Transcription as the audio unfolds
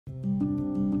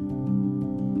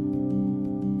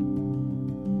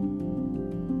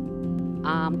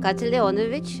I'm Katya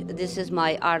Leonovich. This is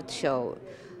my art show.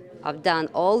 I've done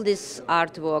all these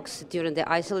artworks during the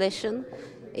isolation.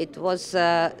 It was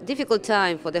a difficult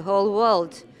time for the whole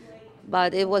world,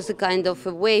 but it was a kind of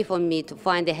a way for me to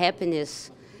find the happiness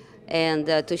and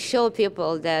to show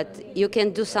people that you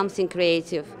can do something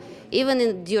creative,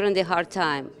 even during the hard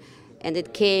time. And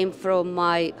it came from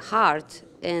my heart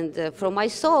and from my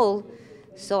soul.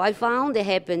 So I found the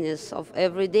happiness of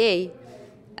every day.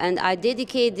 And I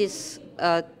dedicate this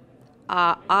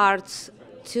arts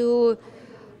to,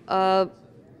 how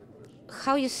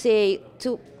you say,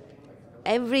 to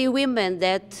every woman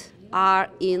that are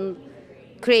in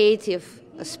creative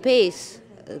space.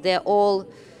 They're all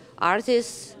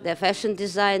artists, they're fashion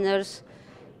designers,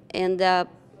 and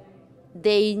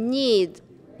they need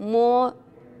more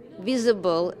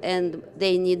visible and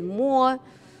they need more,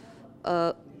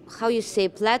 how you say,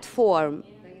 platform,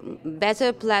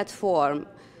 better platform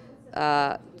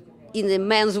in the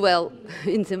men's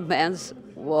in the men's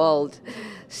world.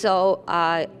 So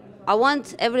I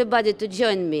want everybody to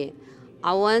join me.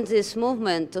 I want this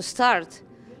movement to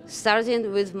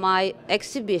starting with my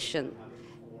exhibition.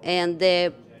 And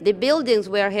the buildings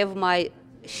where I have my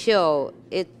show,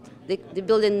 the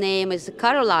building name is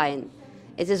Caroline.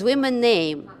 It is women's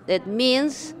name that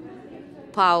means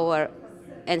power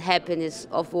and happiness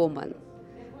of woman.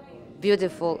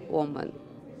 Beautiful woman.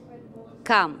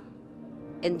 Come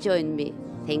and join me.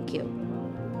 Thank you.